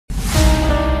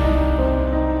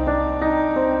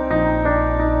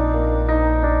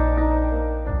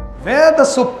the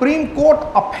Supreme Court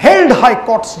upheld High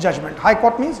Court's judgment. High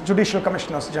Court means Judicial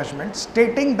Commissioner's judgment,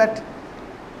 stating that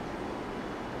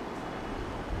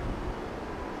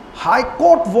High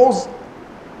Court was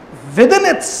within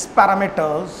its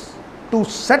parameters to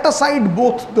set aside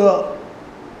both the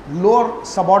lower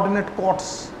subordinate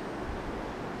courts'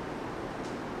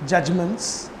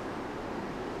 judgments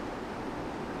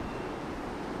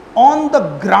on the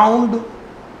ground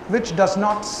which does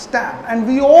not stand. And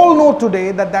we all know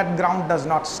today that that ground does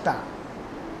not stand.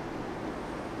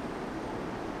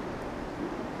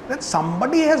 That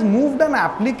somebody has moved an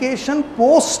application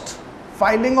post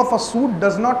filing of a suit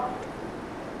does not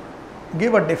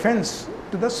give a defense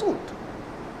to the suit.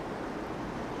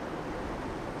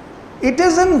 It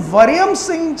is in Varyam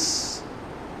Singh's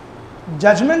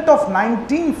judgment of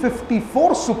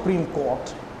 1954 Supreme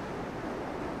Court.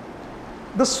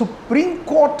 The Supreme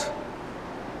Court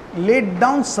laid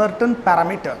down certain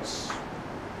parameters.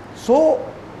 So,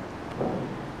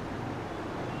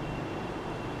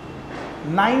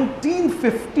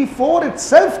 1954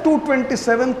 itself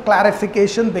 227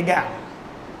 clarification began.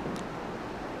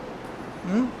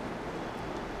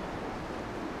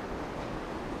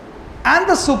 And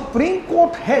the Supreme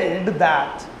Court held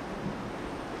that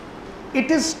it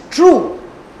is true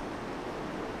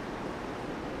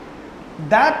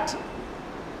that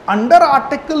under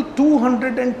Article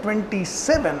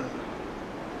 227,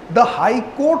 the High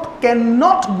Court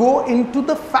cannot go into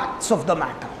the facts of the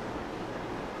matter.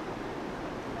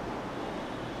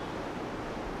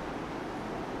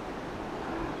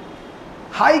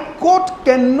 High Court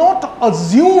cannot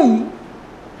assume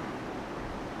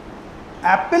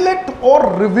appellate or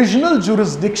revisional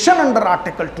jurisdiction under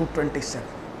Article 227.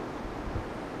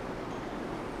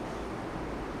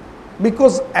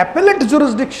 Because appellate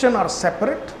jurisdiction are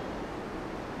separate,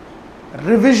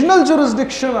 revisional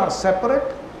jurisdiction are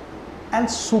separate, and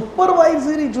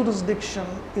supervisory jurisdiction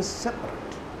is separate.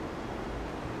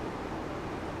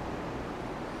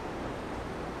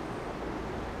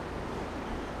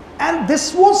 And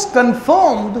this was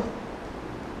confirmed,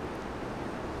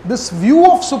 this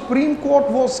view of Supreme Court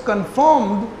was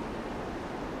confirmed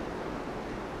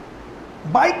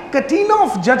by catena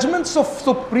of judgments of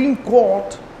Supreme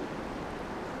Court,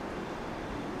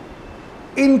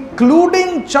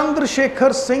 including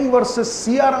Chandrasekhar Singh versus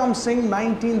Siaram Singh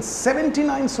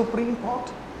 1979 Supreme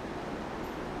Court,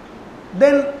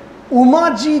 then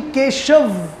Umaji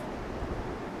Keshav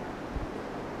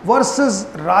versus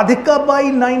Radhika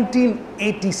Bai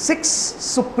 1986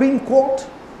 Supreme Court,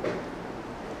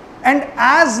 and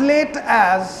as late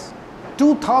as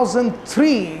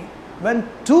 2003 when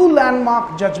two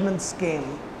landmark judgments came.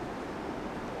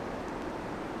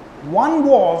 One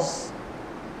was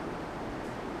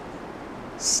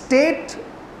State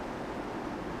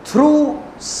through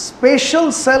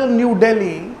Special Cell New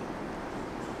Delhi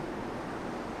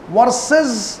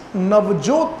versus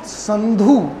Navjot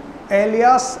Sandhu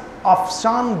alias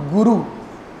Afshan Guru,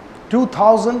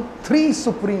 2003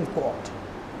 Supreme Court.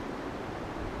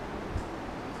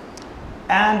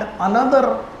 And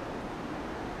another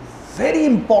very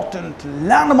important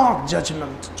landmark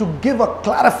judgment to give a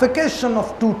clarification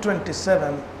of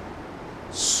 227,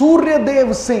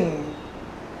 Suryadev Singh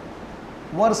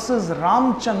versus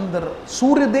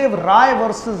Suryadev Rai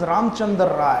versus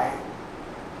Ramchandar Rai,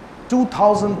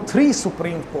 2003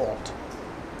 Supreme Court,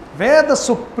 where the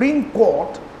Supreme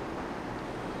Court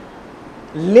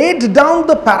laid down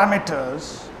the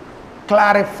parameters,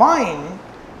 clarifying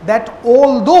that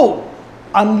although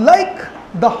unlike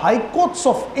the High Courts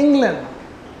of England,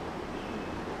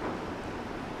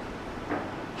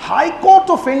 High Court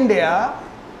of India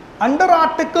under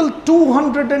Article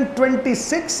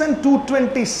 226 and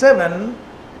 227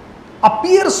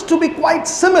 appears to be quite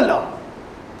similar.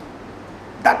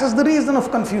 That is the reason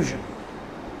of confusion.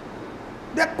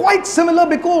 They are quite similar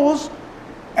because,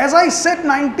 as I said,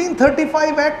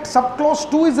 1935 Act subclause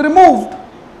 2 is removed.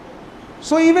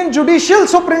 So even judicial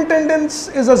superintendence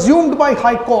is assumed by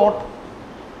High Court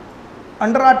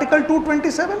under Article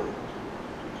 227.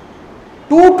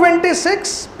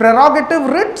 226 prerogative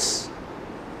writs.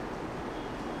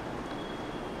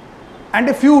 And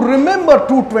if you remember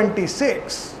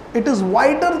 226, it is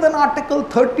wider than Article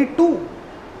 32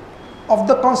 of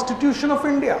the Constitution of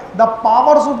India. The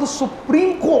powers of the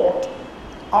Supreme Court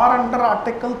are under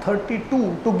Article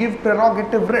 32 to give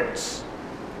prerogative writs.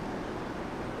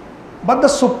 But the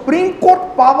Supreme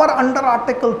Court power under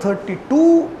Article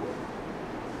 32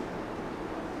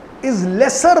 is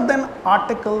lesser than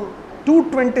Article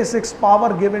 226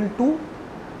 power given to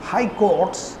High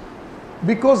Courts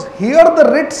Because here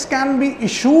the writs can be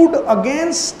issued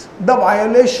against the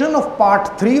violation of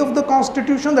part 3 of the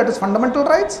Constitution, that is fundamental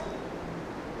rights,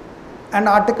 and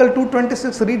Article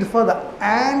 226 reads further,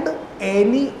 and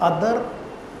any other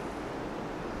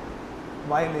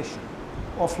violation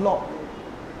of law,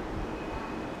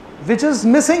 which is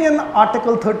missing in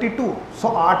Article 32. So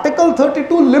Article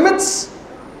 32 limits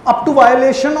up to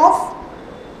violation of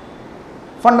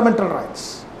fundamental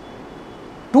rights.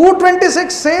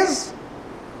 226 says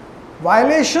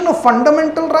violation of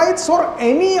fundamental rights or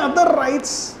any other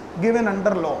rights given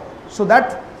under law. So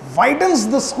that widens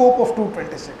the scope of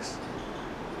 226.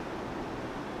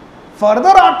 Further,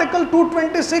 Article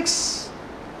 226,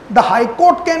 the High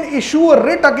Court can issue a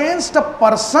writ against a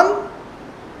person,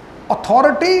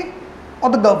 authority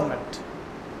or the government,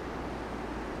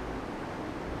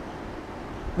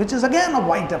 which is again a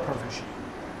wider provision.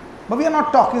 But we are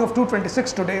not talking of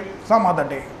 226 today, some other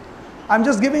day. I am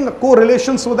just giving a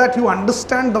correlation so that you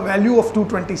understand the value of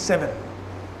 227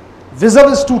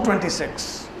 vis-a-vis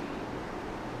 226.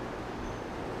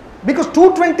 Because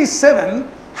 227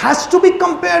 has to be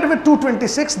compared with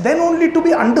 226, then only to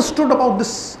be understood about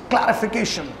this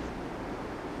clarification.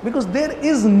 Because there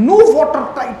is no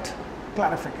watertight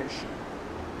clarification.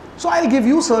 So I'll give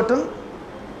you certain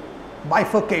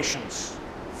bifurcations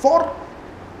for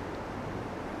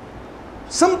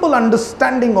simple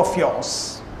understanding of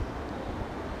yours,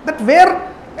 that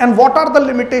where and what are the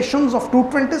limitations of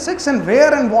 226 and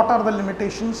where and what are the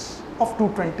limitations of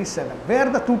 227, where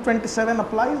the 227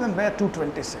 applies and where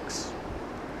 226.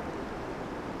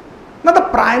 Now the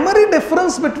primary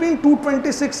difference between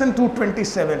 226 and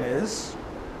 227 is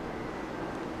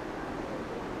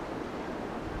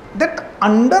that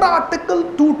under Article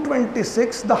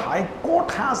 226 the High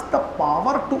Court has the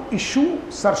power to issue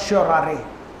certiorari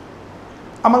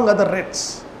among other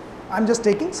writs. I am just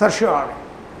taking certiorari.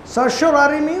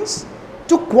 Certiorari means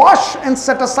to quash and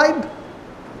set aside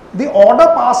the order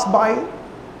passed by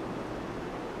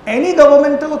any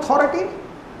governmental authority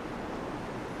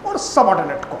or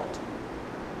subordinate court.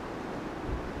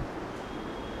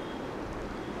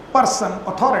 Person,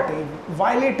 authority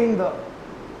violating the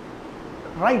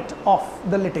right of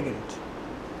the litigant.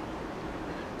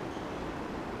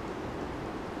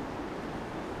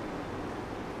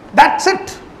 That's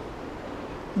it.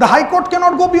 The High Court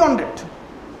cannot go beyond it.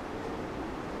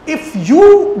 If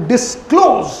you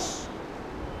disclose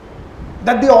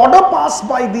that the order passed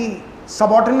by the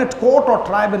subordinate court or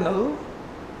tribunal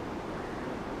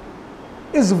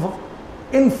is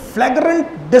in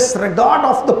flagrant disregard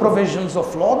of the provisions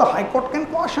of law, the High Court can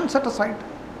quash and set aside.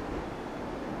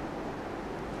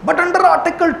 But under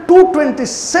Article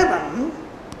 227,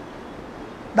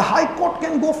 the High Court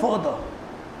can go further.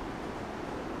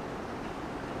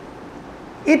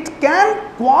 It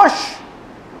can quash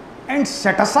and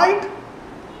set aside,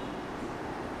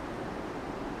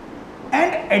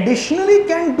 and additionally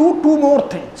can do two more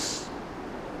things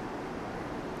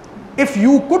if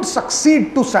you could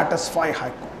succeed to satisfy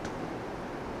High Court.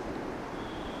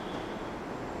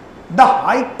 The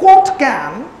High Court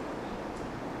can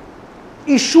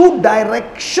issue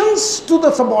directions to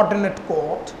the subordinate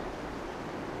court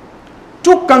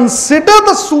to consider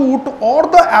the suit or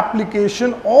the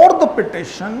application or the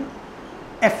petition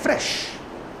afresh,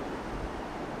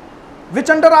 which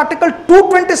under Article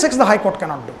 226 the High Court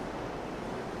cannot do.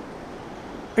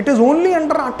 It is only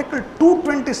under Article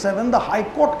 227 the High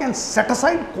Court can set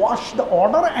aside, quash the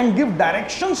order and give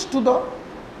directions to the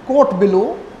court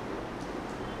below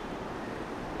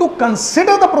to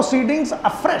consider the proceedings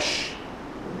afresh.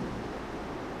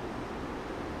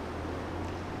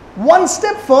 One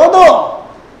step further,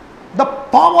 the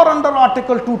power under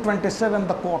Article 227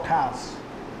 the court has.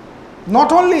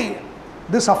 Not only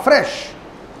this afresh,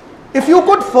 if you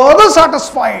could further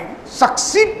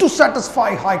succeed to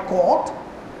satisfy High Court,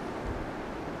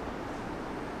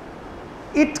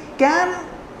 it can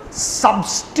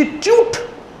substitute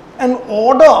an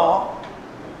order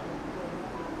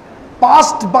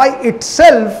passed by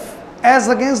itself as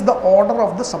against the order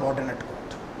of the subordinate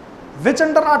court, which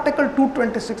under Article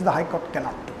 226 the High Court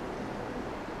cannot do.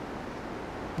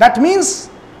 That means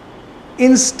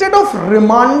instead of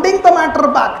remanding the matter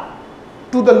back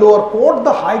to the lower court,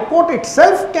 the High Court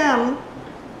itself can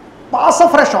pass a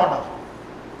fresh order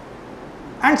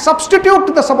and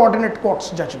substitute the subordinate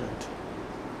court's judgment.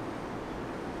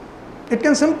 It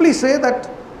can simply say that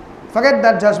forget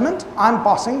that judgment, I am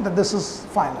passing that this is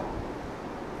final.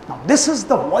 Now this is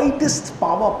the widest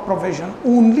power provision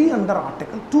only under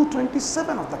Article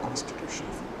 227 of the Constitution,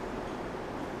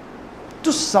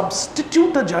 to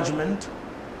substitute a judgment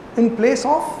in place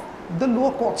of the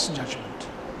lower court's judgment,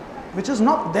 which is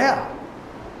not there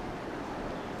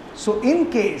So in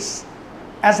case,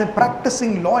 as a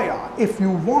practicing lawyer, if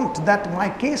you want that my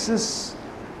case is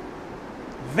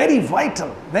very vital,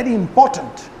 very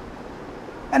important,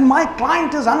 and my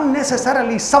client is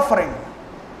unnecessarily suffering,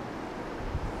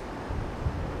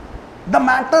 the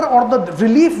matter or the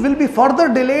relief will be further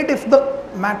delayed if the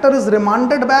matter is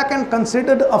remanded back and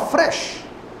considered afresh.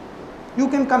 You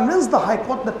can convince the High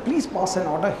Court that please pass an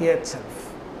order here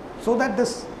itself, so that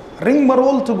this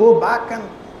rigmarole to go back and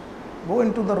go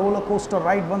into the roller coaster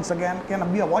ride once again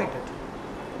can be avoided.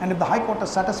 And if the High Court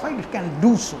is satisfied, it can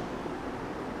do so.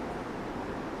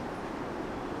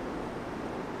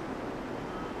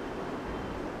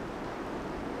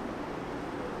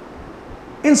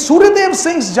 In Suryadev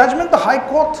Singh's judgment,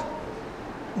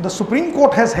 the Supreme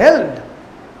Court has held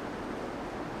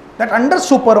that under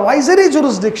supervisory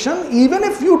jurisdiction, even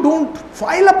if you don't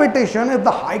file a petition, if the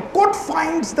High Court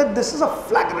finds that this is a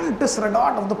flagrant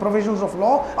disregard of the provisions of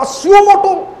law, a suo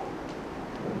motu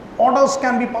orders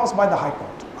can be passed by the High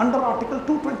Court under Article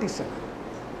 227.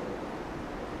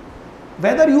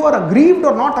 Whether you are aggrieved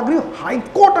or not aggrieved, High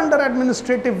Court under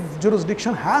administrative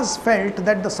jurisdiction has felt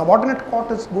that the subordinate court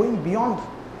is going beyond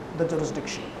the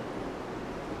jurisdiction.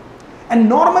 And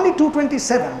normally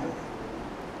 227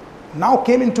 now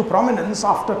came into prominence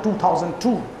after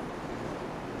 2002.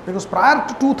 Because prior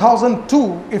to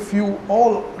 2002, if you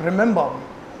all remember,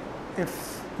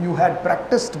 if you had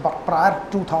practiced prior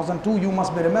to 2002, you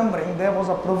must be remembering there was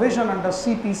a provision under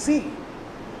CPC.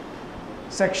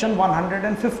 Section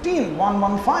 115,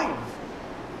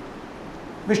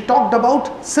 which talked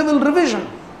about civil revision.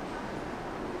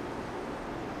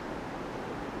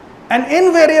 And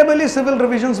invariably civil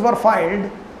revisions were filed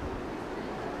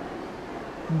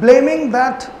blaming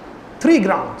that three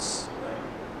grounds.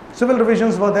 Civil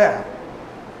revisions were there.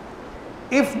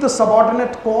 If the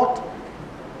subordinate court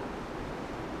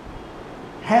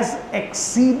has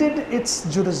exceeded its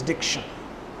jurisdiction,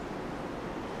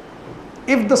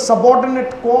 if the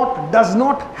subordinate court does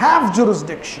not have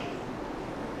jurisdiction,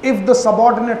 if the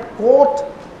subordinate court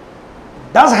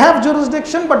does have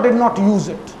jurisdiction but did not use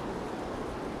it.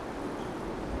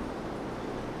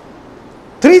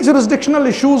 Three jurisdictional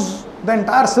issues the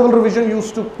entire civil revision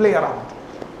used to play around.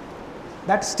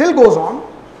 That still goes on,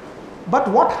 but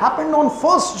what happened on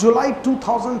 1st July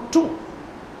 2002,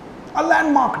 a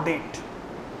landmark date,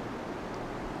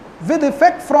 with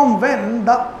effect from when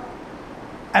the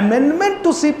amendment to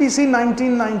CPC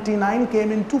 1999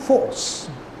 came into force,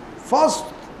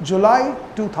 1st July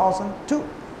 2002.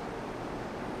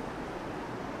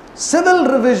 Civil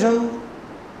revision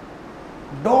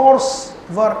doors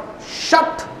were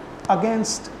shut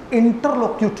against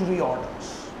interlocutory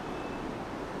orders.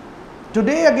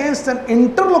 Today, against an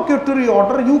interlocutory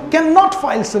order, you cannot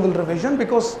file civil revision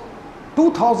because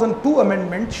 2002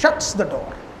 amendment shuts the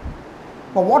door.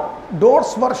 But what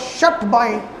doors were shut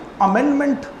by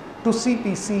amendment to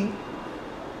CPC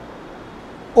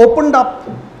opened up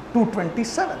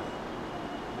 227.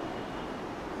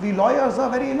 We lawyers are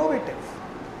very innovative.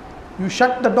 You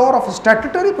shut the door of a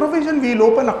statutory provision, we will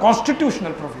open a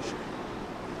constitutional provision.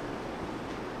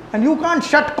 And you can't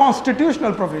shut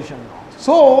constitutional provision.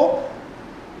 So,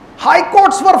 high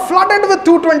courts were flooded with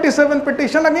 227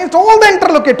 petition against all the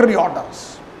interlocutory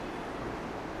orders.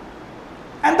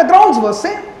 And the grounds were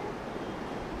same.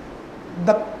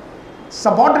 The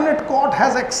subordinate court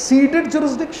has exceeded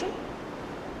jurisdiction.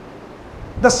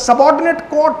 The subordinate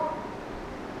court,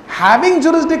 having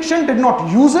jurisdiction, did not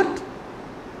use it.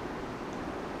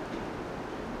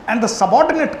 And the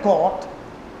subordinate court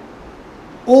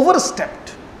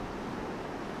overstepped.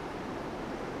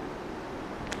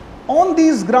 On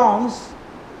these grounds,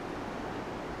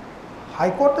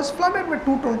 High Court is flooded with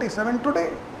 227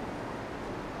 today.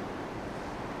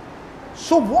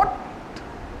 So what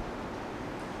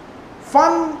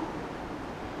fun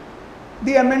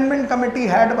the amendment committee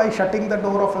had by shutting the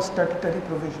door of a statutory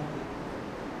provision?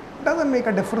 It doesn't make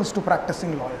a difference to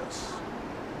practicing lawyers.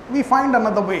 We find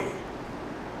another way.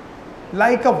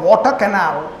 Like a water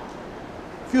canal,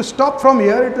 if you stop from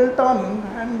here, it will turn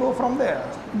and go from there.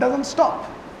 It doesn't stop,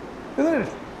 isn't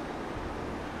it?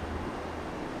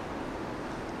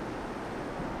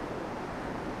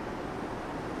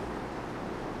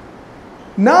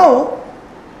 Now,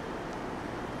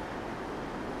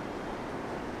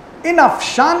 in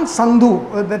Afshan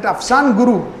Sandhu, that Afshan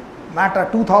Guru matter,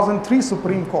 2003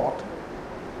 Supreme Court,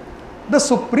 the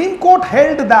Supreme Court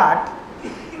held that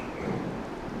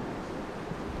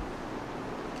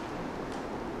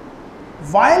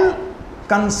while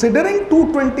considering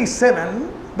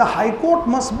 227, the High Court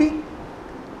must be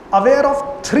aware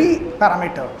of three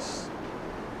parameters.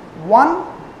 One,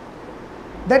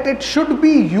 that it should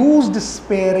be used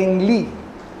sparingly.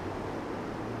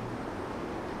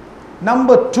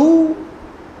 Number 2,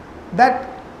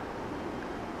 that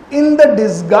in the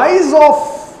disguise of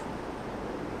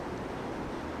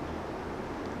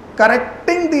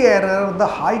correcting the error, the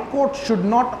High Court should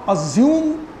not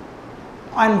assume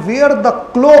and wear the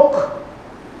cloak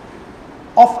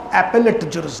of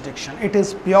appellate jurisdiction. It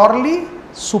is purely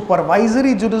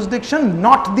supervisory jurisdiction,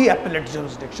 not the appellate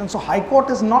jurisdiction. So High Court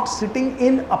is not sitting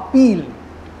in appeal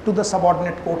to the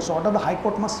subordinate court's order. The High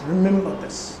Court must remember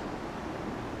this.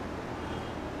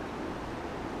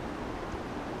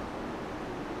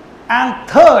 And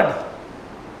third,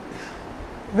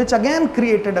 which again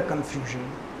created a confusion,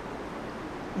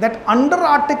 that under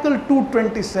Article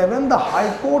 227, the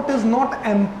High Court is not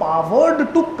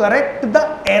empowered to correct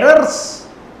the errors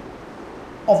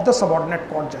of the subordinate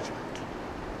court judgment.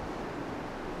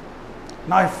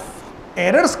 Now, if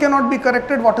errors cannot be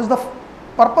corrected, what is the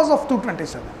purpose of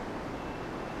 227?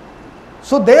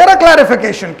 So there a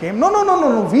clarification came.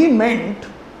 No, we meant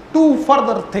 2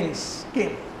 further things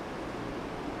came.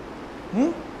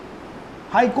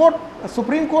 High Court,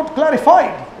 Supreme Court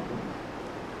clarified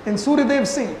in Suryadev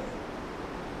Singh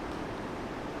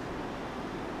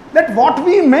that what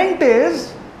we meant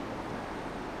is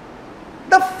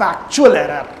the factual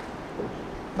error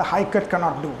the High Court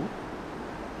cannot do.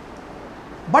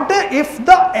 But if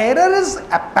the error is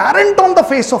apparent on the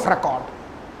face of record,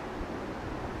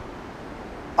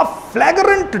 a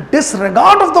flagrant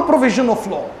disregard of the provision of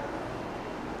law,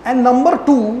 and number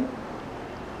 2,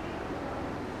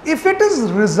 if it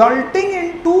is resulting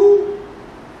into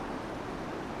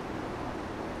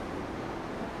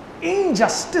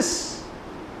injustice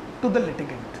to the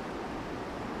litigant.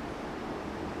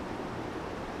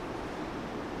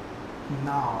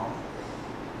 Now,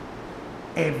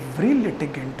 every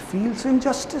litigant feels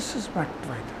injustice is met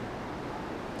by them.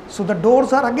 So the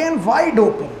doors are again wide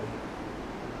open,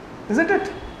 isn't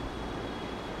it?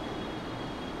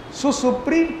 So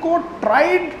Supreme Court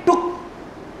tried to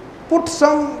put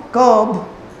some curb,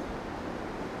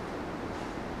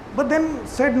 but then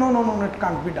said no, it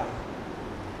can't be done.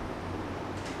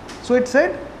 So it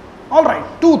said, all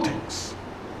right, 2 things.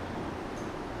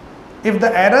 If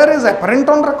the error is apparent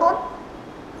on record,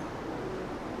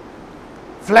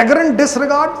 flagrant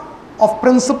disregard of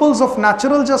principles of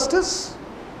natural justice,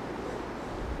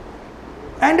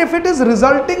 and if it is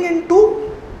resulting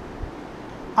into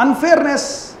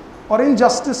unfairness or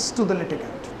injustice to the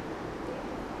litigant.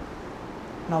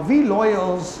 Now we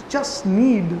lawyers just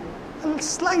need a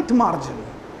slight margin.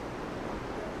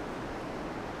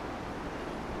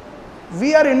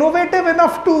 We are innovative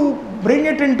enough to bring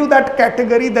it into that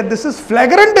category that this is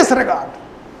flagrant disregard.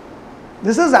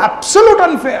 This is absolute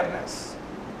unfairness.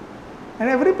 And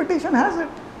every petition has it,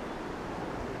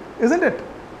 isn't it?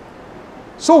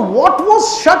 So what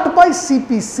was shut by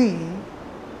CPC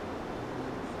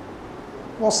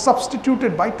was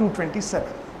substituted by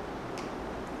 227.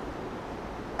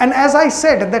 And as I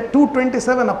said, that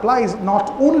 227 applies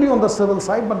not only on the civil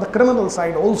side but the criminal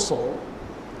side also.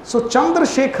 So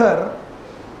Chandrasekhar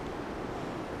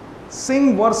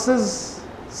Singh versus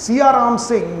C.R. Ram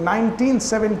Singh,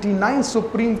 1979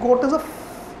 Supreme Court is a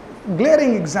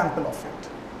glaring example of it.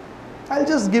 I'll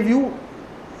just give you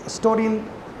a story in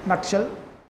a nutshell.